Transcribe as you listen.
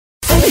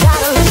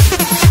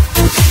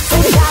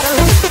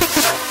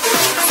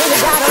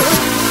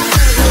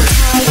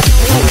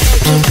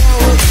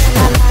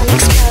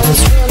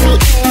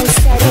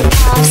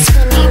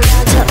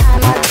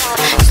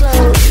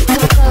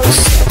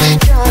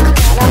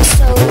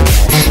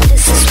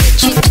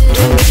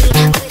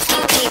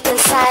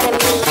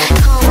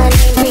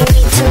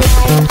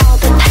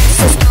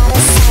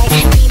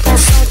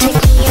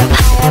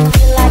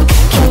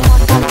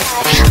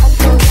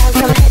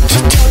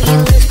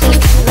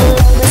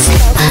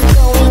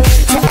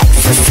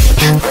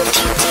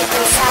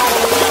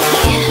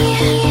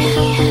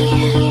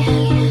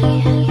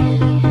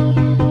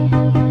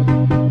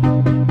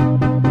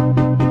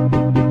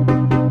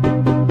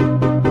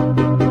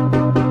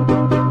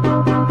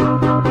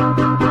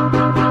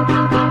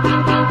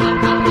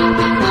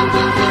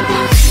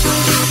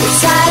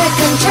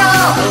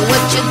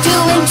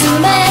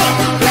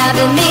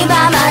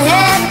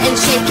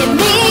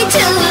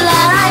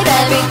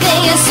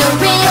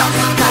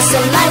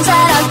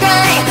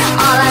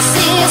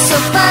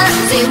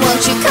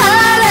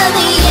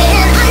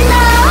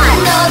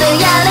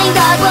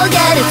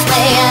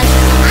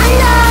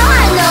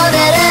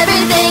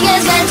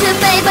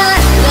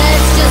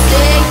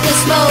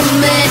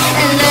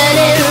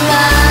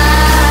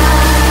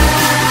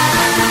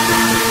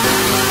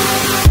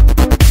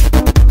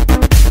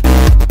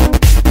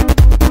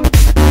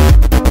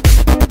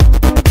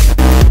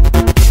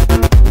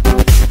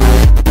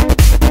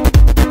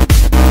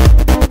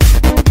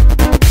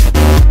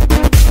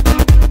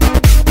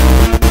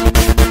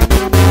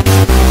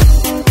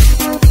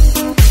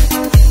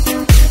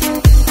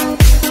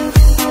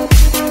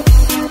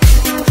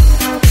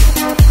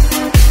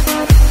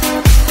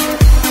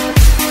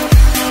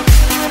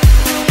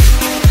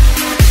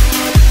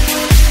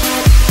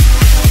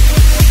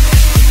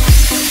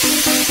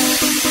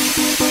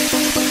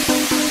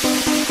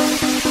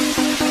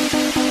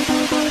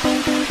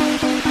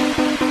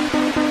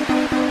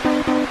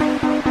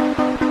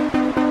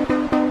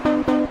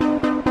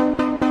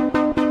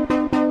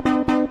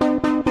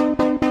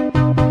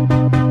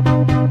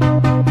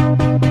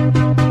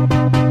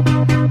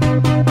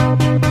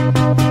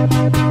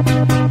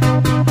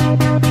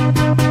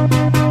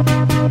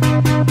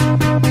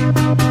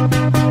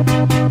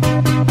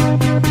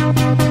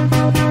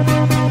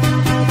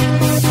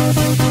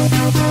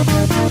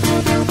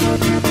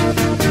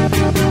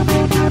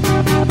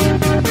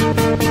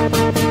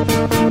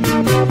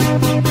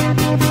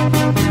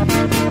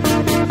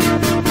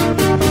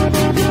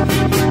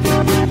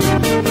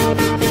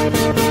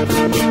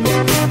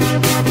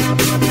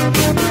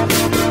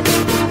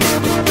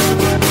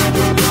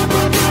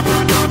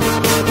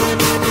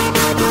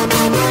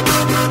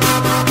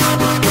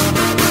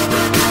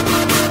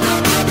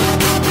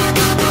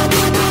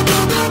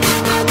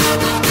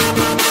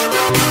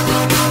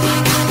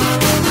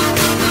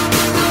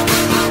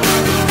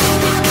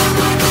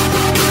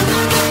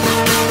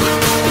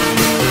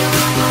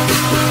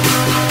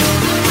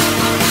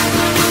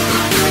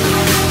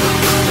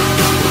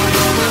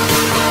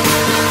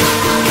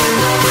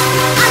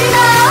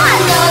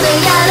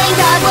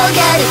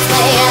forget its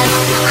way. And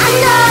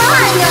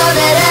I know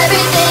that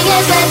everything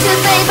is meant to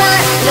fade,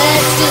 but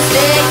let's just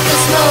take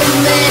this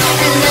moment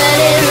and let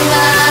it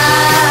ride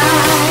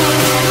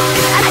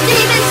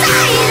deep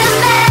inside of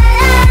me.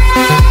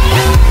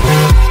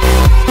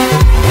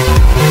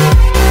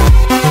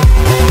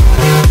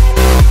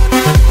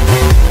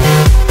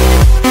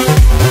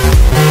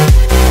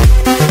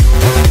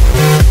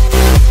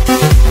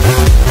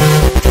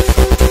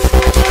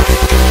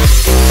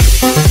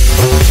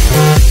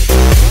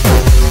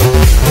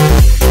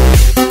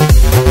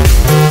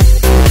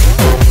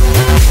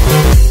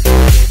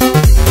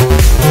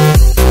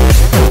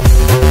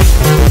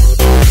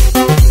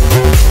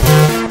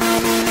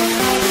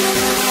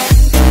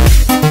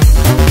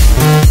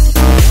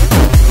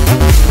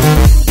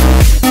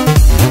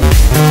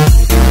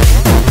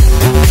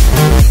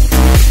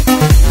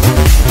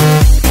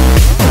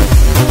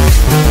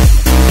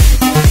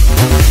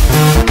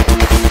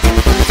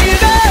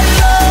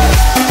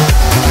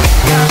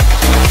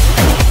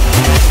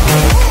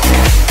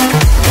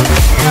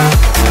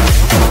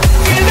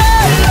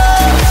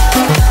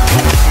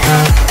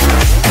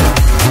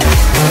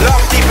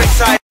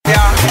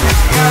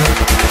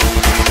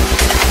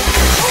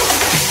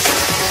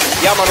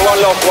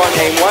 One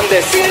name, one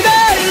this. Feel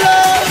that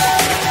love.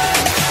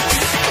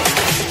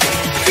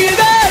 Feel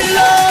that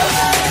love.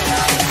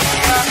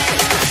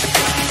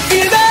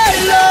 Feel that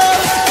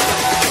love.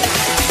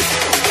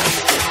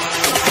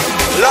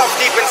 Love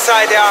deep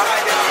inside there.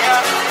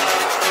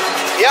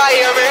 Yeah,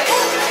 hear me?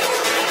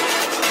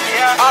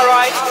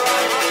 Alright.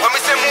 When we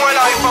say more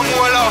life and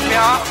more love,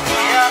 yeah?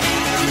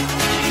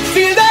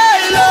 Feel that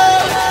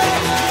love.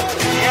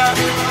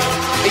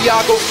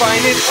 Y'all go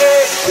find it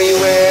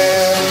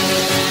everywhere.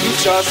 You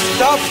just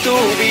have to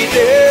be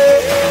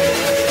there.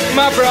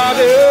 My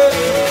brother,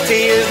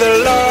 feel the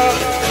love,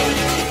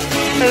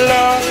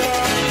 love,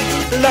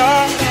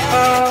 love.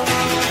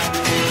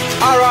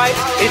 Alright,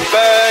 it's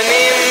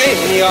burning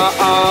in your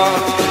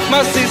heart.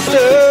 My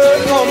sister,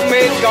 come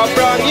make a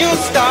brand new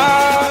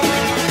start.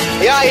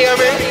 Yeah, hear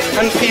me?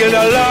 And feel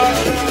the love,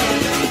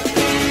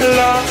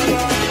 love,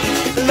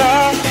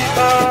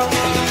 love.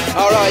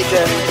 Alright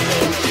then.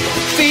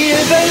 Feel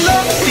the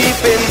love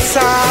deep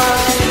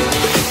inside.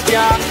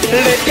 Yeah,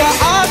 let your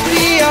heart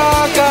be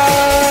your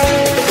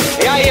guide.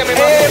 Yeah, hear me,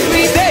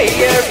 every day,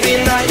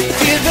 every night.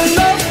 Feel the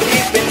love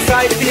deep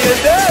inside. Feel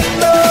the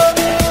love,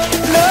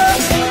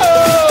 love,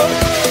 oh.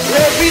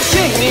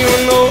 Everything you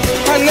know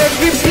and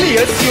every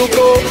place you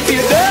go.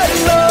 Feel the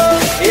love,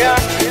 yeah,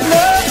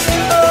 love,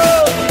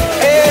 oh.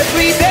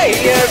 Every day,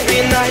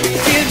 every night.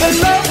 Feel the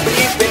love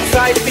deep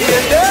inside.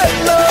 Feel the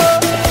love.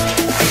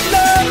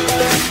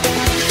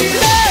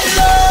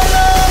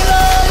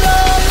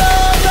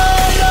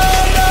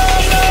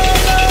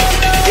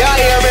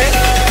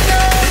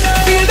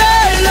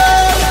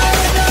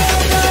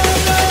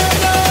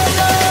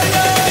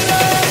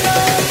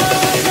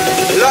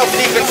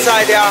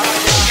 Inside there.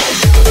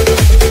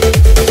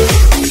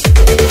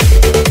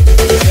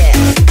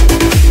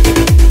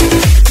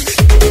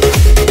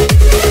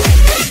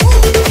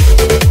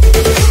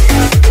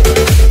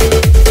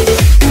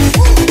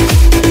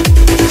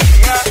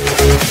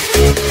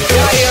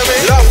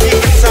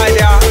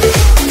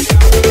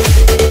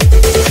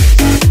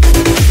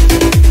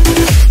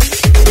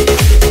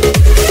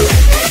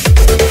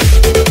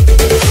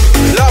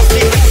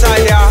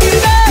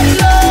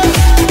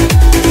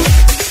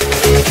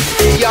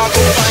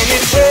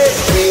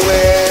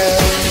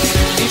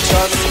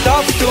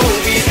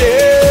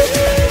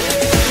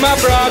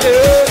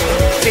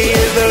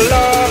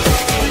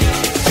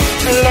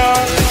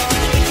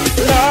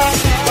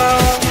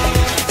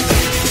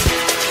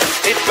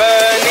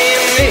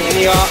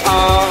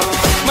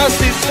 My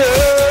sister,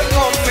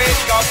 come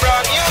make a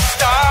brand new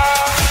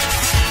start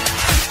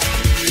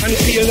and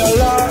feel the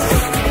love,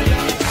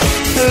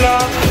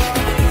 love.